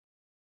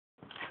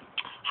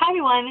Hi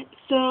everyone. It's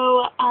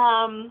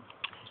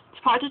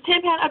Project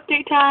Tan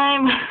update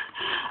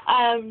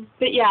time.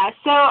 But yeah,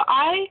 so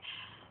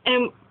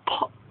am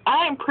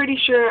I am pretty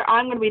sure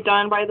I'm gonna be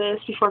done by this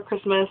before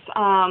Christmas.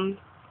 I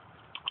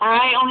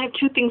only have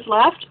two things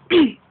left.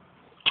 I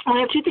only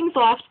have two things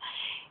left,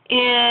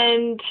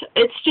 and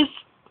it's just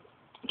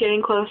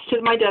getting close to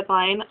my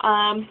deadline.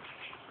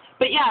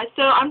 But yeah,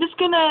 so I'm just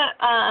gonna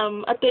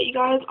update you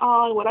guys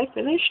on what I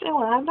finished and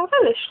what I'm not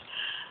finished.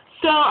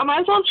 So I might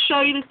as well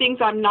show you the things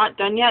I'm not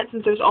done yet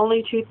since there's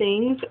only two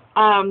things.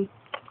 And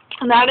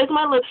that is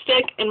my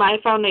lipstick and my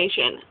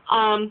foundation.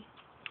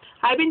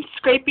 I've been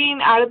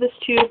scraping out of this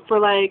tube for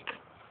like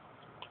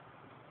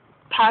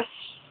past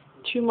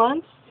 2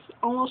 months,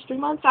 almost 3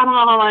 months. I don't know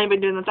how long I've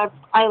been doing this.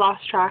 I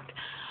lost track.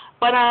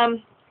 But I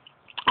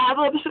have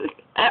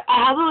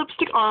the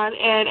lipstick on,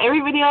 and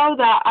every video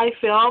that I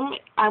film,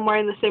 I'm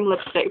wearing the same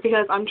lipstick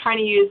because I'm trying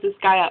to use this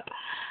guy up.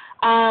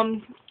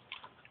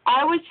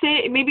 I would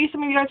say, maybe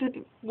some of you guys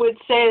would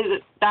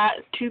say that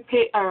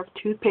toothpaste.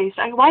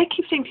 Why I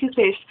keep saying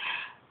toothpaste?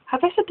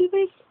 Have I said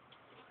toothpaste?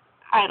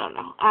 I don't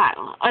know.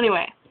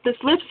 Anyway, this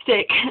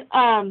lipstick,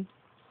 I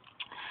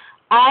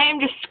am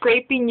just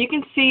scraping. You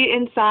can see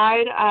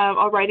inside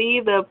already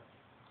the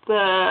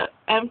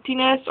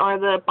emptiness or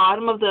the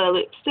bottom of the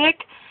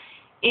lipstick,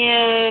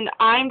 and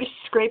I'm just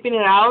scraping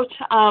it out.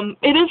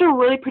 It is a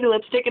really pretty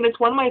lipstick, and it's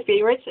one of my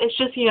favorites. It's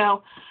just,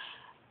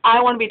 I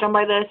want to be done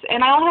by this,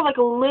 and I only have like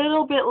a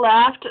little bit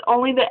left,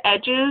 only the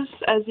edges,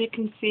 as you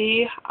can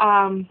see.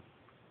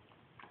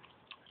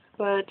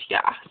 But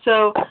yeah,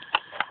 so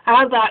I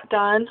have that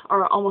done,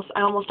 or I'm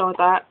almost done with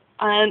that.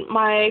 And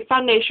my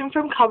foundation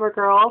from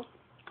CoverGirl.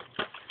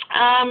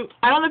 I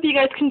don't know if you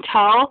guys can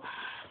tell.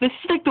 This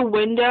is like the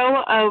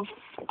window of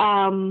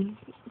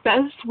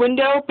this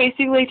window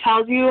basically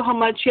tells you how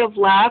much you have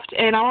left,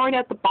 and I'm already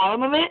at the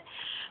bottom of it.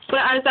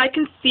 But as I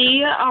can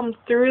see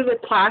through the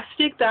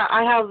plastic that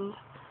I have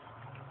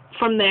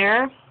from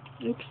there,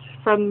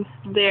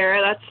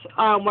 that's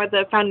where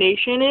the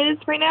foundation is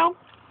right now.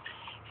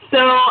 So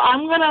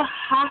I'm gonna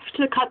have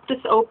to cut this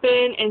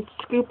open and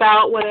scoop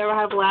out whatever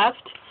I have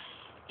left.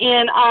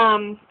 And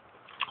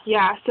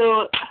yeah,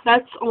 so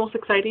that's almost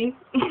exciting.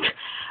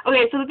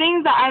 Okay, so the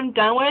things that I'm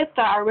done with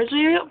that are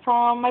originally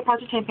from my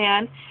Project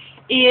Tan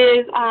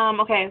is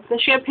okay, the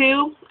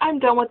shampoo. I'm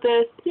done with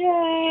this.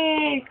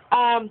 Yay!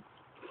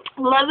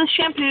 Love the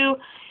shampoo.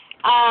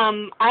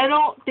 I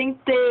don't think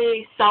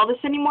they sell this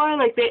anymore.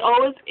 Like, they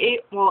always,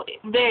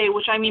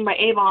 which I mean by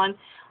Avon,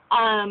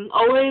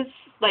 always,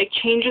 like,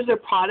 changes their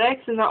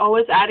products, and they're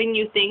always adding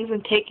new things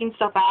and taking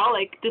stuff out,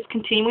 like,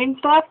 discontinuing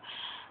stuff.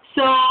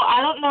 So,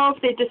 I don't know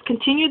if they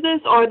discontinued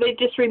this or they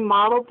just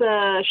remodeled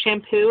the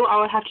shampoo. I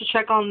would have to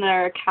check on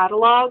their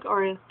catalog,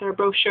 or their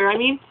brochure, I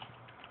mean.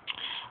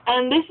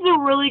 And this is a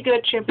really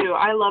good shampoo.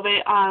 I love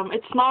it.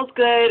 It smells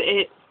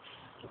good.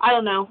 I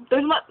don't know.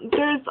 There's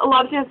a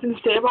lot of things I can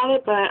say about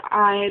it, but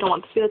I don't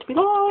want this video to be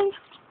long.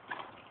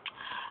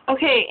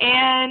 Okay,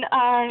 and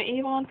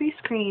Avon face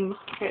cream.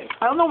 Okay,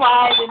 I don't know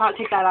why I did not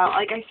take that out.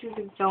 Like, I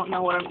seriously don't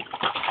know what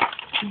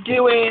I'm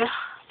doing.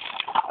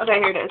 Okay,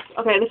 here it is.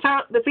 Okay,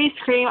 the face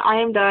cream, I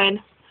am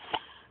done.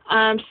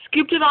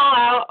 Scooped it all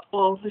out.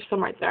 Well, there's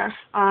some right there.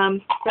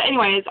 But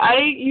anyways, I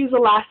use the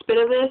last bit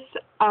of this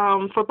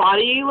for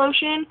body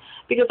lotion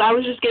because I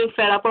was just getting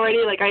fed up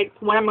already. Like,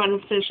 when I'm going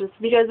to finish this,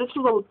 because this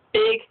was a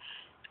big,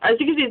 as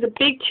you can see, it's a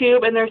big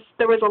tube, and there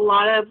was a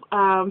lot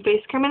of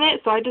face cream in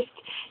it. So I just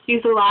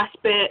used the last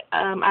bit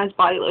as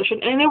body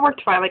lotion, and it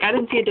worked fine. Like, I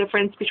didn't see a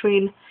difference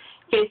between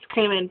face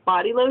cream and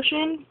body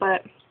lotion,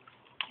 but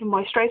it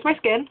moisturized my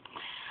skin.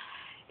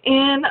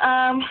 And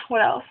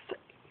what else?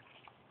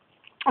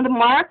 The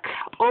Mark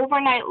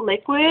Overnight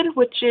Liquid,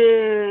 which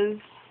is,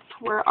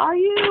 where are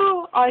you?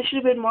 Oh, I should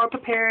have been more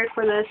prepared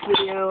for this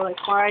video. Like,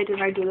 why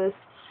didn't I do this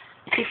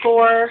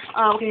before?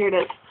 Okay, here it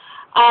is.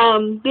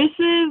 This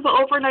is the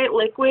Overnight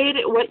Liquid.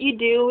 What you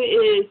do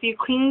is you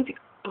cleanse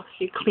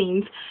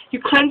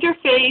your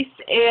face,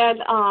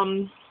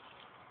 and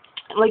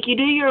like, you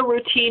do your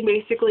routine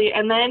basically,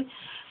 and then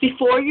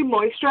before you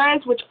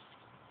moisturize, which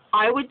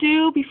I would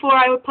do before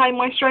I would apply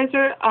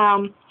moisturizer,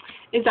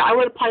 is that I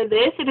would apply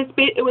this, and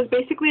it was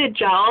basically a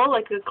gel,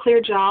 like a clear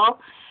gel,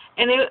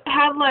 and it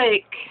had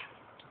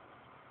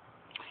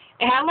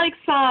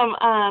some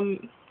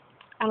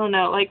I don't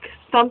know, like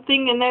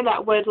something in there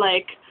that would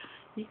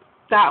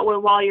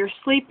while you're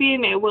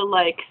sleeping, it would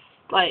like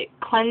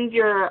cleanse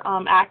your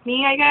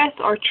acne, I guess,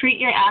 or treat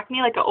your acne,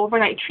 like an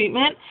overnight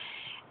treatment.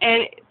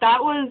 And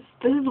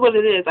this is what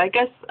it is. I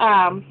guess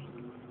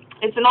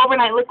it's an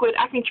overnight liquid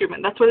acne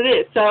treatment. That's what it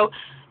is. So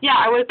yeah,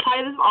 I would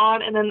apply this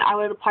on, and then I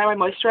would apply my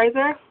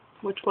moisturizer,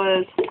 which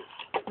was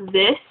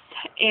this.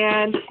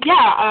 And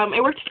yeah,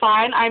 it worked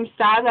fine. I'm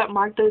sad that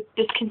Mark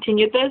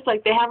discontinued this.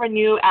 Like, they have a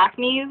new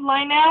acne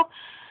line now,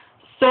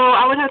 so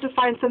I would have to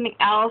find something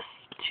else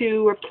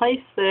to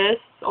replace this,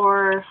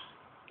 or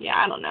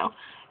yeah, I don't know.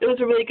 It was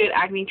a really good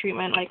acne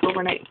treatment, like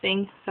overnight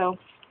thing. So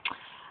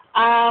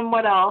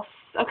what else?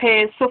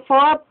 Okay,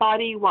 Sephora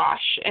body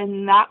wash,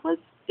 and that was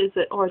is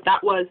it, or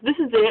that was, this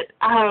is it.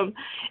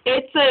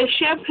 It's a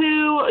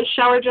shampoo, a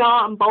shower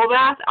gel, and bubble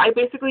bath. I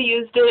basically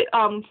used it,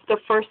 the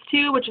first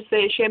two, which is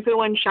the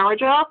shampoo and shower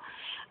gel.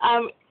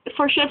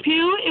 For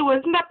shampoo, it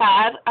wasn't that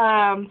bad,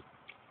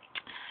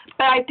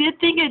 but I did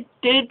think it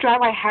did dry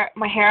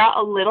my hair out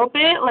a little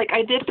bit. Like,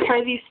 I did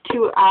pair these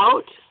two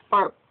out,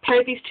 or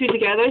pair these two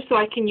together so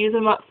I can use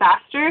them up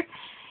faster.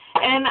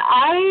 And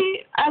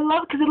I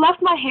love, because it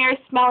left my hair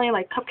smelling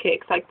like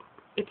cupcakes, like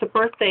it's a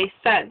birthday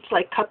scent,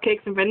 like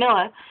cupcakes and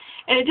vanilla.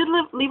 And it did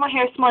leave my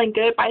hair smelling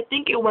good, but I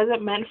think it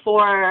wasn't meant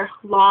for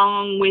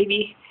long,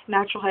 wavy,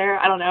 natural hair.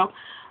 I don't know.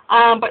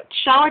 But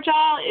shower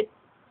gel, it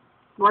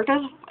worked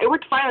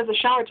fine as a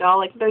shower gel.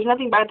 Like, there's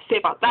nothing bad to say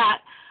about that.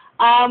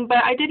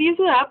 But I did use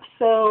it up,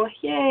 so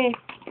yay.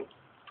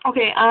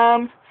 Okay,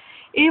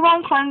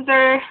 Avon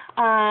cleanser,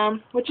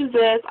 which is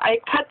this. I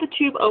cut the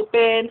tube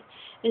open,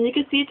 and you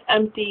can see it's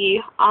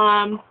empty.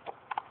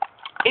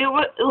 It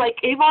was like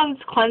Avon's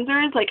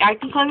cleansers, like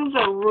acne cleansers,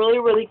 are really,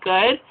 really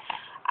good.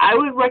 I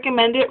would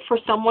recommend it for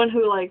someone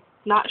who, like,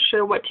 not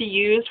sure what to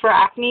use for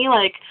acne.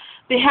 Like,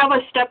 they have a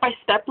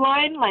step-by-step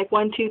line, like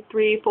 1, 2,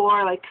 3,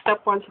 4, like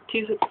step 1, step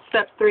 2,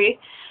 step 3.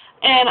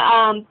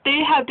 And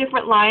they have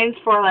different lines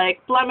for,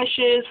 like,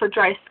 blemishes, for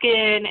dry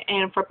skin,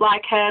 and for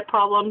blackhead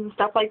problems and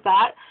stuff like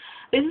that.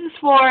 This is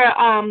for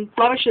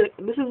blemishes.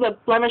 This is a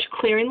blemish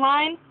clearing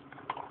line.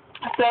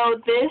 So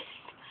this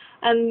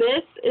and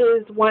this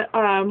is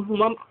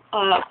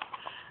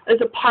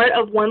is a part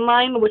of one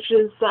line, which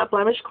is the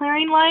blemish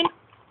clearing line.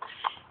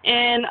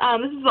 And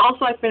this is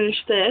also, I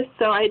finished this.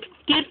 So I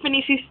did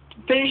finish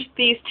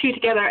these two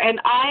together, and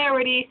I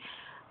already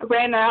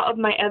ran out of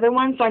my other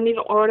one, so I need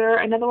to order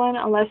another one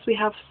unless we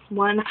have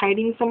one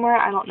hiding somewhere.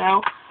 I don't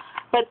know.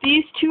 But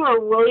these two are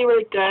really,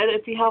 really good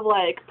if you have,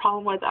 like, a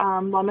problem with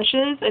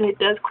blemishes, and it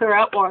does clear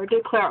up, or it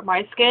did clear up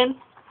my skin.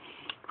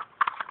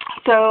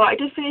 So I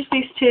just finished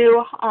these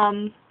two.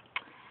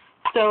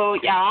 So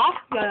yeah.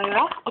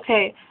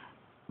 Okay.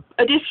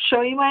 I just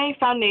show you my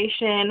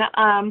foundation.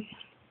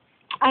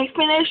 I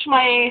finished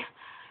my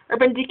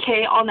Urban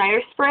Decay All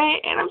Nighter spray,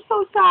 and I'm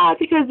so sad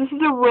because this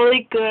is a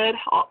really good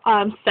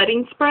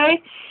setting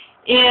spray,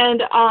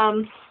 and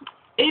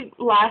it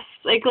lasts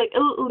like it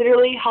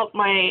literally helped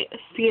my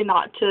skin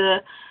not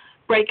to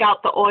break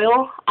out the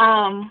oil.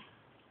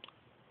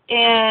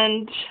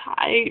 And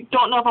I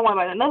don't know if I want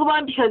to buy another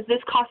one because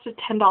this costed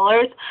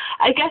 $10.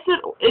 I guess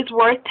it's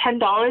worth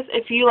 $10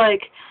 if you,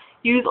 like,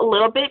 use a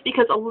little bit,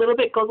 because a little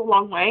bit goes a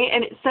long way.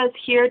 And it says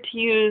here to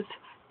use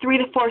 3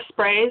 to 4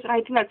 sprays, and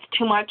I think that's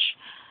too much.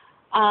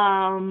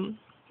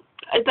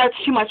 That's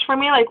too much for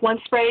me. Like, one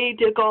spray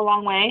did go a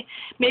long way.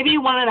 Maybe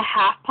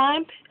 1.5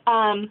 pump,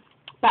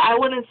 but I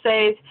wouldn't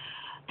say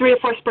 3 or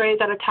 4 sprays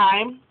at a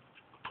time,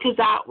 because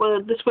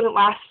this wouldn't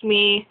last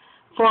me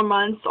 4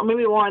 months, or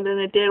maybe more than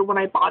it did when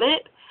I bought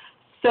it.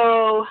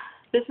 So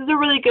this is a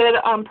really good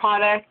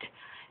product.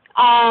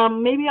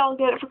 Maybe I'll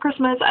get it for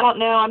Christmas. I don't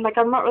know. I'm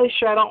not really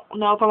sure. I don't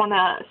know if I want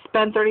to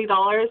spend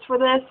 $30 for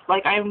this.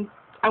 Like,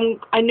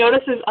 I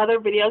noticed there's other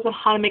videos on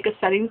how to make a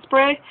setting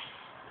spray.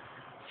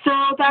 So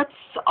that's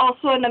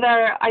also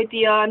another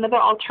idea, another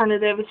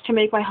alternative is to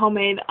make my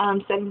homemade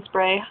setting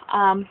spray.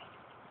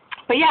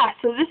 But yeah,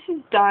 so this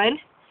is done.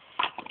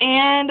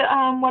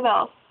 And what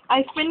else?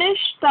 I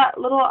finished that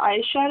little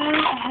eyeshadow.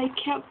 I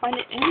can't find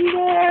it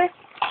anywhere.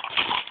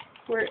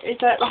 Where is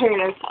that? Oh, here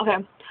it is. Okay.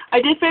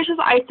 I did finish this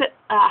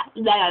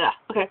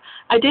Okay.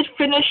 I did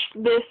finish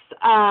this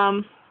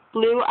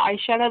blue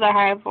eyeshadow that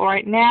I have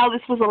right now.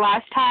 This was the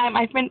last time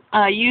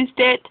I used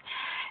it.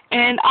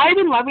 And I've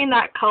been loving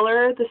that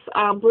color, this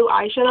blue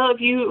eyeshadow. If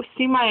you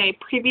see my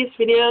previous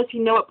videos,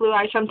 you know what blue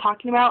eyeshadow I'm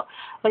talking about.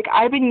 Like,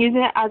 I've been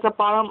using it as a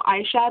bottom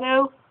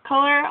eyeshadow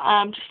color,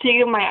 just to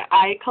give my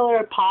eye color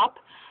a pop.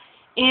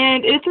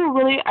 And it's a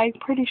really, I'm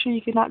pretty sure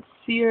you cannot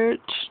see it.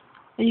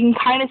 You can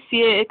kind of see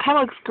it. It kind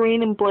of looks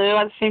green and blue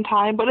at the same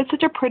time, but it's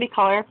such a pretty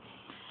color.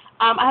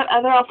 I have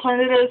other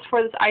alternatives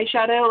for this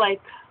eyeshadow, like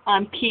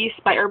Peace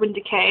by Urban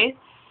Decay.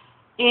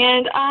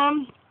 And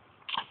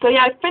so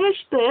yeah, I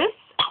finished this.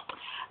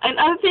 And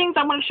other things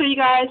I'm going to show you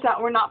guys that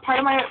were not part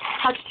of my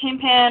project Tan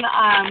Pan.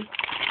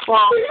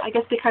 Well, I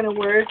guess they kind of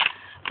were.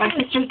 My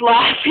sister's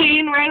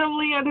laughing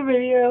randomly on the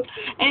video.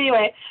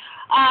 Anyway.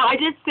 I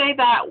did say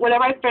that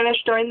whatever I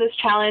finished during this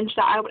challenge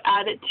that I would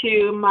add it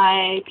to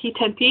my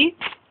P10P.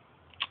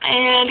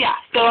 And yeah,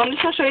 so I'm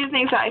just going to show you the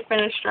things that I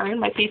finished during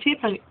my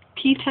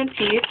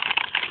P10P.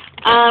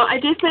 I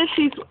did finish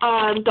these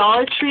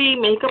Dollar Tree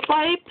makeup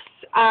wipes.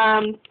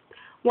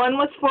 One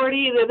was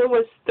 $40, the other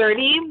was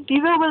 $30.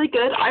 These are really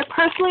good. I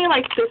personally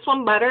like this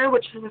one better,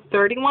 which is the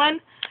 $30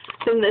 one,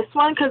 than this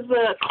one, because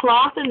the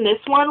cloth in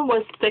this one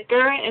was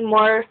thicker and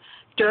more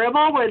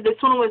durable, where this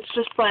one was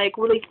just like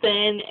really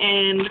thin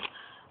and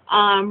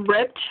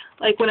ripped.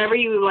 Like, whenever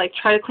you like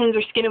try to cleanse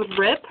your skin, it would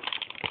rip.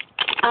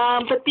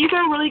 But these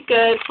are really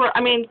good for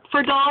 $1,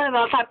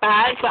 not that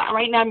bad. But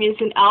right now I'm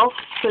using e.l.f.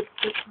 So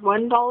it's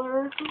 $1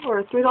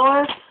 or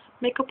 $3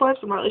 makeup wipes.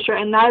 I'm not really sure,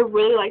 and I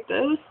really like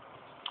those.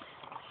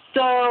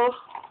 So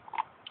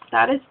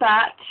that is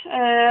that.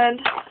 And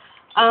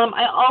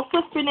I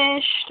also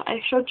finished,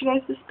 I showed you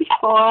guys this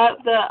before,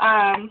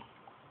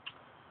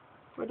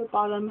 for the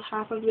bottom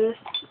half of this.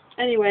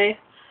 Anyway,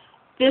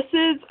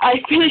 I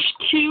finished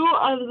 2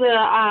 of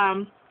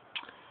the,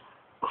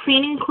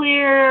 Clean &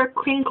 Clear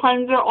Cream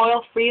Cleanser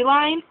Oil Free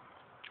line,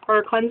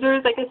 or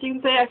cleansers, I guess you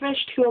can say. I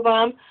finished 2 of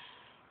them,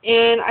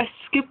 and I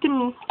scooped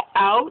them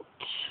out,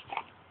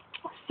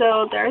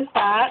 so there's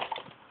that.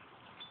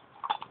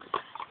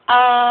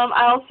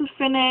 I also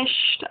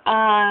finished,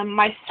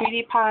 my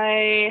Sweetie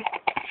Pie,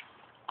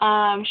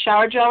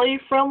 shower jelly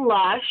from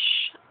Lush,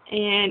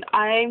 and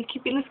I'm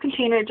keeping this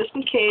container just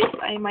in case.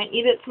 I might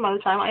need it some other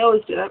time. I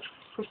always do that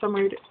for some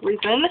weird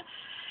reason.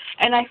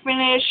 And I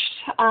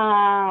finished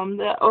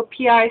the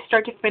OPI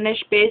Start to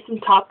Finish base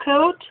and top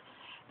coat.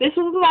 This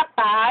wasn't that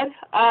bad.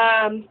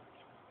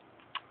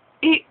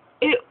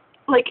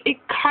 It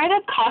kind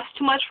of cost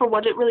too much for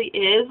what it really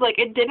is. Like,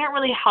 it didn't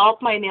really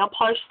help my nail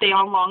polish stay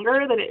on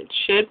longer than it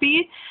should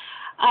be.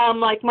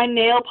 Like, my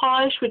nail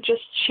polish would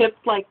just chip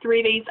like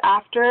 3 days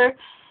after.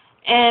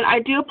 And I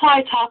do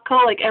apply top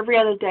coat like every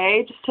other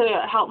day just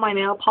to help my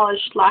nail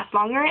polish last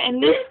longer.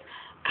 And this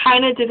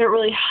kind of didn't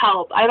really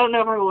help. I don't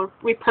know if I will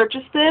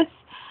repurchase this,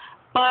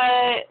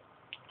 but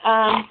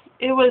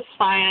it was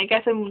fine. I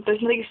guess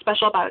there's nothing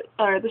special about it,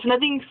 or there's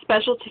nothing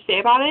special to say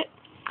about it.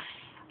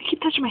 I keep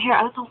touching my hair.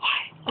 I don't know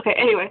why. Okay,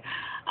 anyway.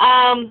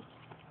 And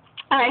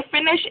I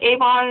finished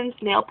Avon's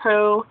Nail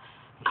Pro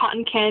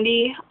Cotton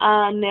Candy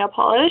nail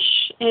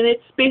polish, and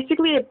it's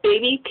basically a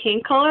baby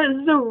pink color.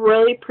 This is a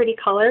really pretty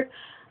color.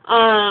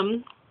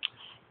 And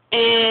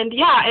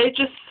yeah, it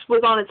just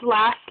was on its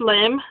last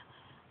limb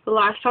the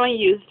last time I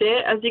used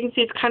it. As you can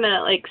see, it's kind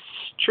of like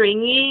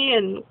stringy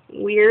and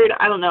weird.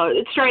 I don't know.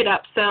 It's dried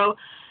up, so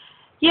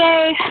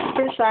yay,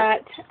 there's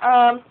that.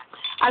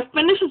 I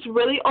finished this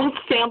really old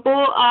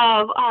sample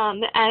of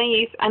the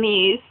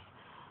Annie's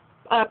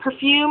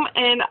perfume,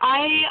 and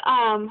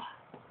I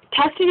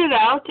tested it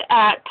out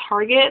at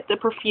Target, the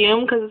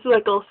perfume, because this is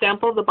like a little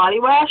sample of the body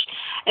wash,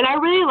 and I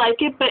really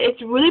like it, but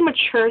it's really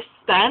mature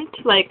scent,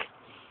 like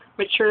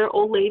mature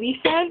old lady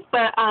scent,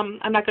 but I'm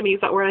not going to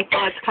use that word. I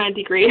feel it's kind of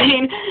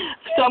degrading,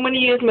 so I'm going to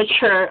use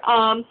mature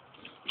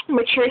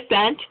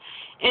scent,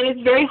 and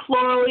it's very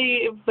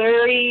florally,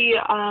 very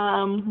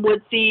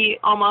woodsy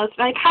almost,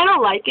 and I kind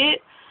of like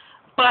it,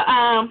 but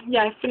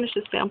yeah, I finished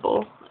the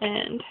sample,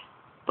 and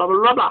blah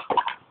blah blah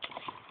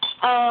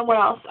blah. What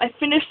else? I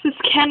finished this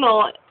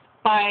candle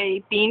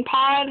by Bean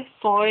Pod,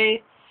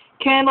 soy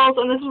candles,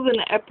 and this was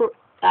an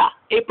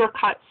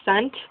apricot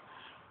scent.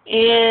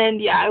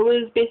 And yeah, it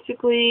was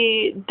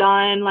basically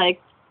done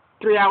like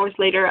 3 hours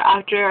later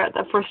after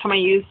the first time I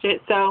used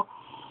it. So,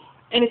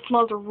 and it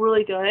smells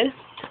really good.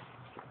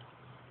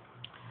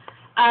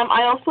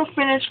 I also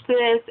finished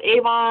this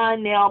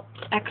Avon Nail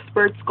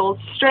Experts Gold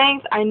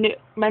Strength. I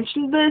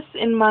mentioned this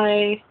in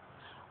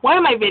one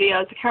of my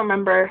videos. I can't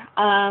remember.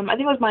 I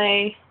think it was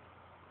my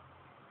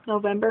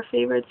November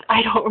favorites.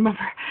 I don't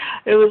remember.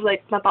 It was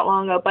like not that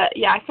long ago. But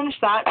yeah, I finished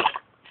that.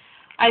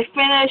 I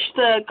finished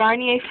the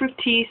Garnier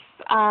Fructis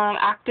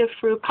Active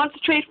Fruit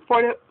Concentrate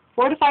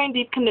Fortifying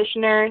Deep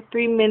Conditioner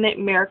 3-Minute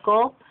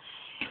Miracle.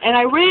 And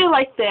I really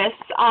like this.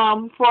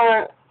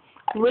 For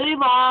really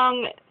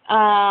long,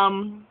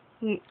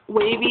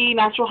 wavy,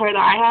 natural hair that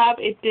I have,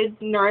 it did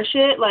nourish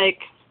it, like,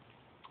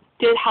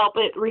 did help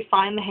it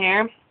refine the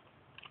hair.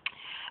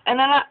 And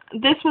then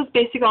this was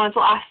basically on its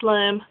last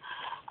limb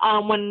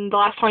when the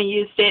last time I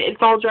used it.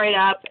 It's all dried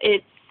up.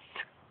 It's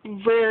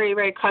very,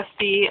 very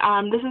crusty.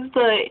 This is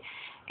the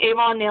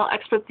Avon Nail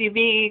Experts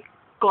UV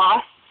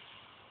Gloss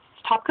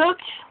Top Coat.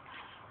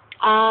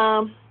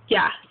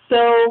 Yeah,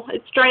 so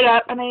it's dried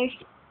up, and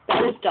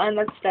that is done.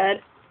 That's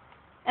dead.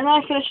 And then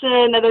I finished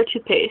another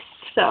toothpaste.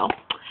 So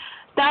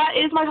that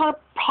is my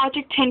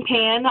Project Tin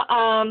Pan.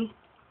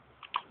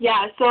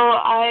 Yeah, so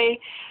I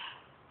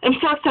am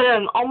so excited.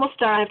 I'm almost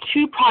done. I have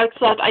 2 products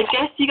left. I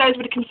guess you guys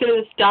would consider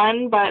this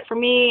done, but for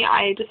me,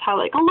 I just have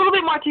like a little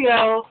bit more to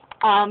go.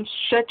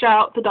 Stretch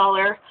out the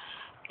dollar.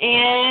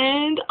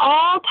 And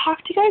I'll talk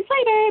to you guys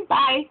later.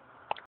 Bye.